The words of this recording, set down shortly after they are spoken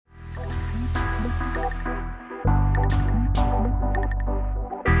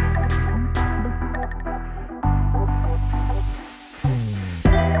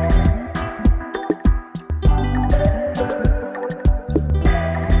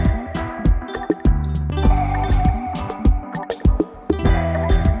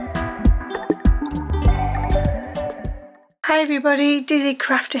Hi everybody, Dizzy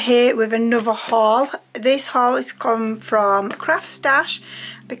Crafter here with another haul. This haul is come from Craft Stash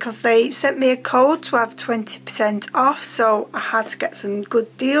because they sent me a code to have 20% off, so I had to get some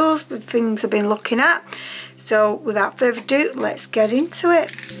good deals with things I've been looking at. So without further ado, let's get into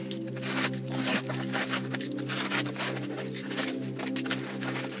it.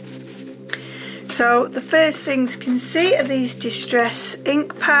 So the first things you can see are these distress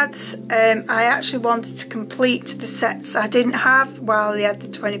ink pads. I actually wanted to complete the sets I didn't have while they had the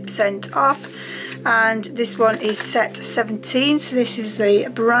 20% off, and this one is set 17, so this is the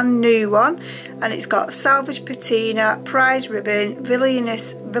brand new one, and it's got salvage patina, prize ribbon,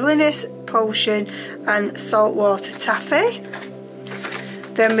 villainous potion and saltwater taffy.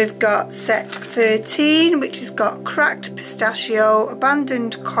 Then we've got set 13, which has got cracked pistachio,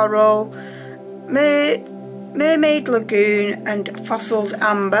 abandoned coral, mermaid lagoon and fossiled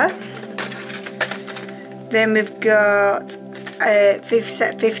amber. Then we've got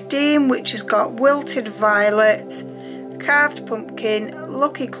set 15, which has got wilted violet, carved pumpkin,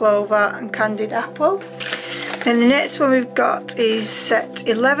 lucky clover and candied apple. Then the next one we've got is set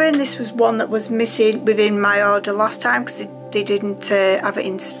 11. This was one that was missing within my order last time because they didn't have it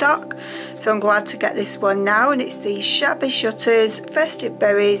in stock, so I'm glad to get this one now, and it's the shabby shutters, festive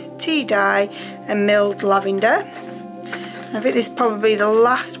berries, tea dye and milled lavender. I think this is probably the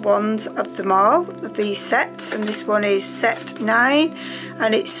last ones of them all, of these sets, and this one is set 9,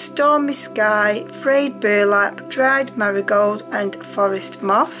 and it's stormy sky, frayed burlap, dried marigold and forest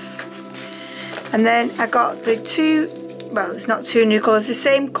moss. And then I got the two, well, it's not two new colours, the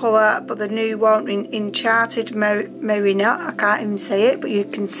same colour, but the new one in charted merino. I can't even say it, but you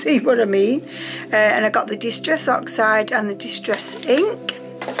can see what I mean. And I got the distress oxide and the distress ink.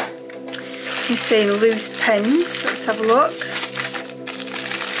 You see loose pens. Let's have a look.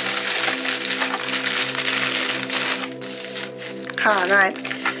 Right.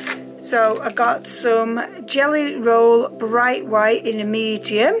 So I got some Jelly Roll Bright White in a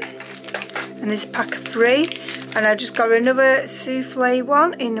medium, and there's a pack of 3. And I just got another souffle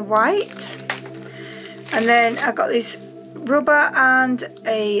one in white, and then I got this rubber and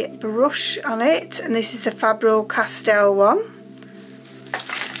a brush on it, and this is the Faber Castell one.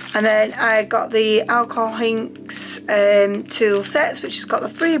 And then I got the alcohol inks tool sets, which has got the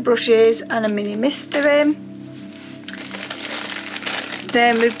 3 brushes and a mini mister in.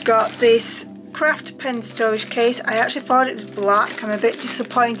 Then we've got this craft pen storage case. I actually thought it was black. I'm a bit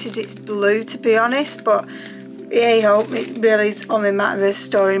disappointed it's blue, to be honest, but hey ho, it really is only a matter of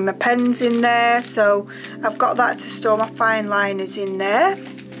storing my pens in there, so I've got that to store my fine liners in there.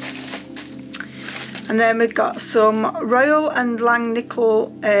 And then we've got some Royal and Langnickel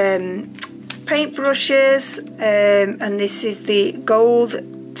paint brushes, and this is the gold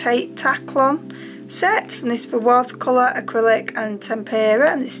Taclon set, and this is for watercolour, acrylic and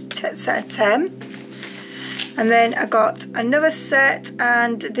tempera, and this is set of 10. And then I got another set,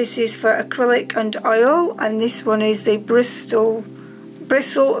 and this is for acrylic and oil, and this one is the Bristle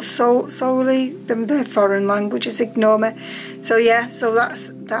solely, they're foreign languages, ignore me. So yeah, so that's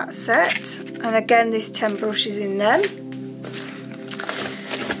that set, and again there's 10 brushes in them.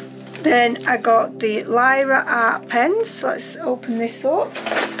 Then I got the Lyra art pens. Let's open this up.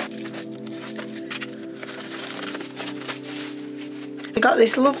 We got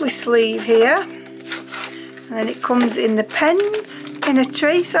this lovely sleeve here, and then it comes in the pens, in a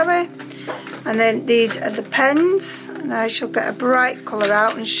tray, sorry. And then these are the pens, and I shall get a bright colour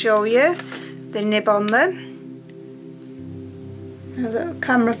out and show you the nib on them. A little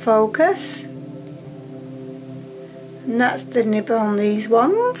camera focus. And that's the nib on these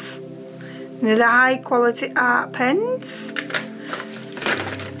ones. And they're the high quality art pens.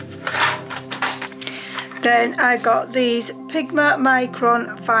 Then I got these Pigma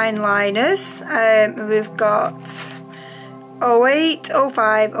Micron fine liners. We've got 08,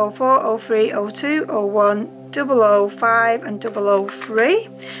 05, 04, 03, 02, 01, 005 and 003.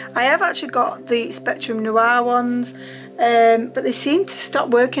 I have actually got the Spectrum Noir ones, but they seem to stop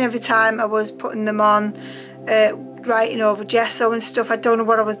working every time I was putting them on, writing over gesso and stuff. I don't know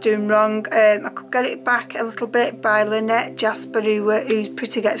what I was doing wrong. I could get it back a little bit by Lynette Jasper, who's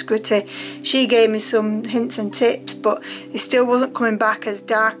Pretty Gets Gritty. She gave me some hints and tips, but it still wasn't coming back as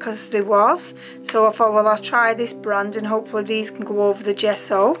dark as they was. So I thought, well, I'll try this brand and hopefully these can go over the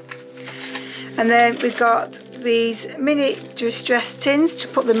gesso. And then we've got these mini distress tins to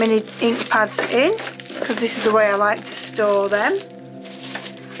put the mini ink pads in, because this is the way I like to store them.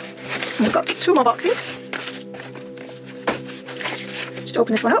 And we've got 2 more boxes. Just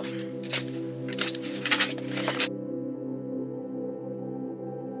open this one up.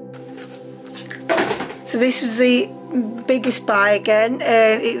 So this was the biggest buy again.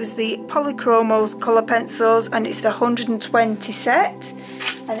 It was the Polychromos colour pencils, and it's the 120 set,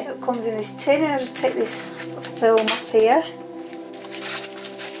 and it comes in this tin. And I'll just take this film off here.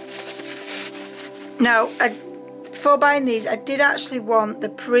 Now, before buying these, I did actually want the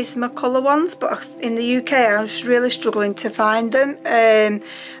Prismacolor ones, but in the UK I was really struggling to find them, and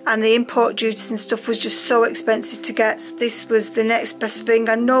the import duties and stuff was just so expensive to get. So this was the next best thing.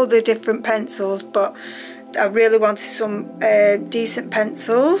 I know they're different pencils, but I really wanted some decent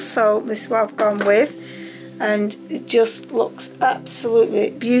pencils, so this is what I've gone with, and it just looks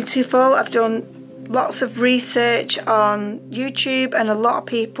absolutely beautiful. I've done lots of research on YouTube, and a lot of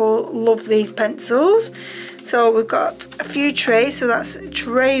people love these pencils. So we've got a few trays, so that's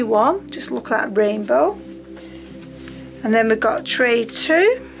tray 1, just look at that rainbow. And then we've got tray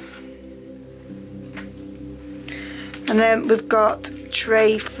 2. And then we've got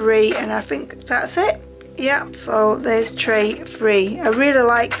tray 3, and I think that's it. Yeah, so there's tray 3. I really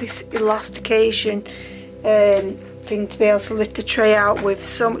like this elastication thing to be able to lift the tray out with,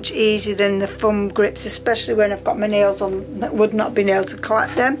 so much easier than the thumb grips, especially when I've got my nails on that would not be able to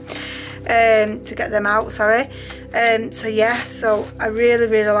collect them. To get them out, sorry. So yeah, so I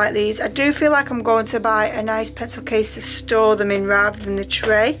really like these. I do feel like I'm going to buy a nice pencil case to store them in rather than the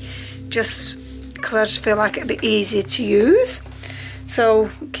tray, just because I just feel like it'd be easier to use. So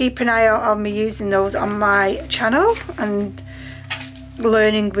keep an eye out on me using those on my channel and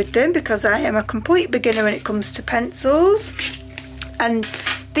learning with them, because I am a complete beginner when it comes to pencils. And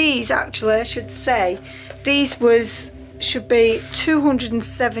these, actually I should say, these should be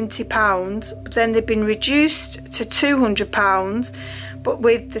 £270, but then they've been reduced to £200, but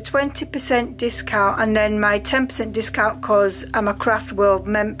with the 20% discount and then my 10% discount because I'm a Craft World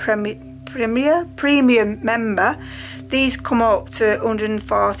Premium member, these come up to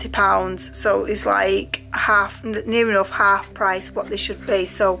 £140, so it's like half, near enough half price what they should be.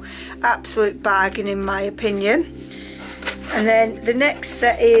 So absolute bargain in my opinion. And then the next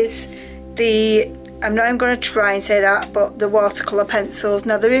set is the, I'm not even going to try and say that, but the watercolour pencils.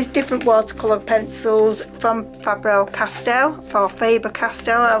 Now there is different watercolour pencils from Faber Castell, or Faber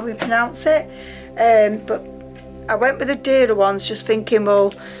Castell, how we pronounce it, but I went with the dearer ones just thinking,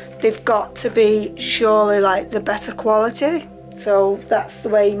 well, they've got to be surely like the better quality, so that's the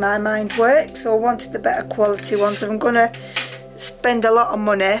way my mind works. So I wanted the better quality ones. If I'm going to spend a lot of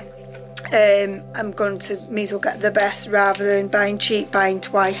money, I'm going to may as well get the best rather than buying cheap, buying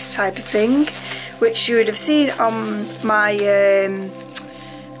twice type of thing, which you would have seen on my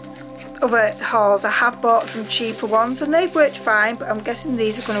other hauls. I have bought some cheaper ones and they've worked fine, but I'm guessing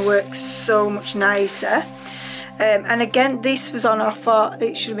these are going to work so much nicer. And again, this was on offer.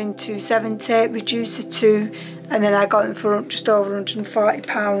 It should have been £270, reduced to £2, and then I got them for just over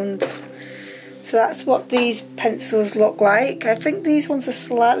 £140. So that's what these pencils look like. I think these ones are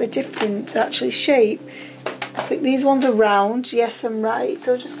slightly different actually shape. I think these ones are round. Yes, I'm right.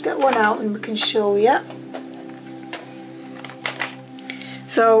 So just get one out and we can show you.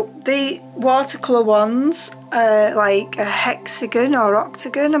 So the watercolour ones are like a hexagon or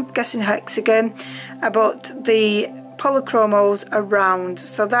octagon, I'm guessing hexagon, but the Polychromos are round.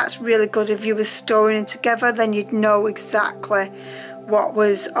 So that's really good. If you were storing them together, then you'd know exactly what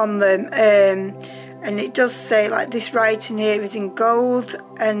was on them. And it does say, like, this writing here is in gold,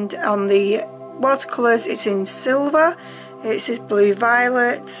 and on the watercolours it's in silver. It says blue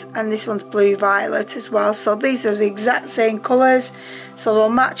violet, and this one's blue violet as well. So these are the exact same colours, so they'll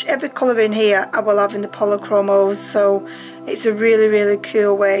match every colour in here I will have in the Polychromos. So it's a really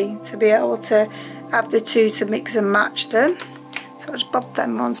cool way to be able to have the two to mix and match them. So I'll just bob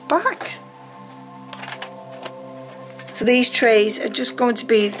them ones back. So these trays are just going to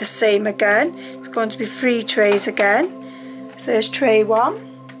be the same again. It's going to be 3 trays again. So there's tray 1,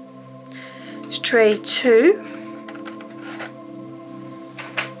 it's tray 2,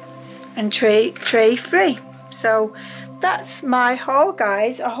 and tray 3. So that's my haul,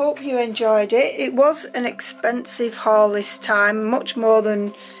 guys. I hope you enjoyed it. It was an expensive haul this time, much more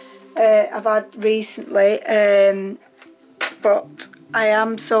than I've had recently, but I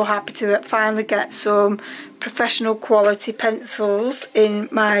am so happy to finally get some professional quality pencils in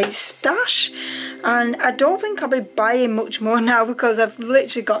my stash, and I don't think I'll be buying much more now because I've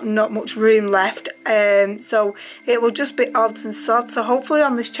literally got not much room left, so it will just be odds and sods. So hopefully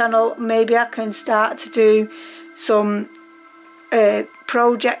on this channel maybe I can start to do some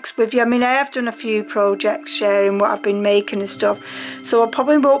projects with you. I mean, I have done a few projects sharing what I've been making and stuff, so I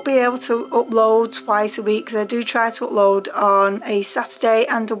probably won't be able to upload twice a week, because I do try to upload on a Saturday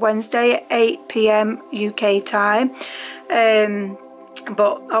and a Wednesday at 8 PM UK time.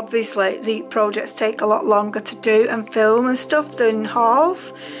 but obviously the projects take a lot longer to do and film and stuff than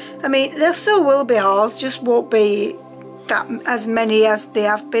hauls. I mean, there still will be hauls, just won't be that as many as they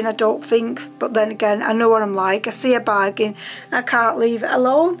have been, I don't think. But then again, I know what I'm like. I see a bargain, I can't leave it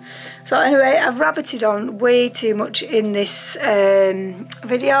alone. So anyway, I've rabbited on way too much in this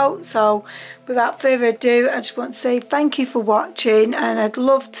video. So without further ado, I just want to say thank you for watching, and I'd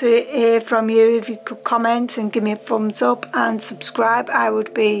love to hear from you. If you could comment and give me a thumbs up and subscribe, I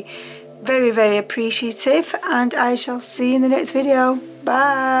would be very, very appreciative, and I shall see you in the next video.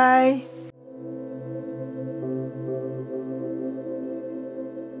 Bye.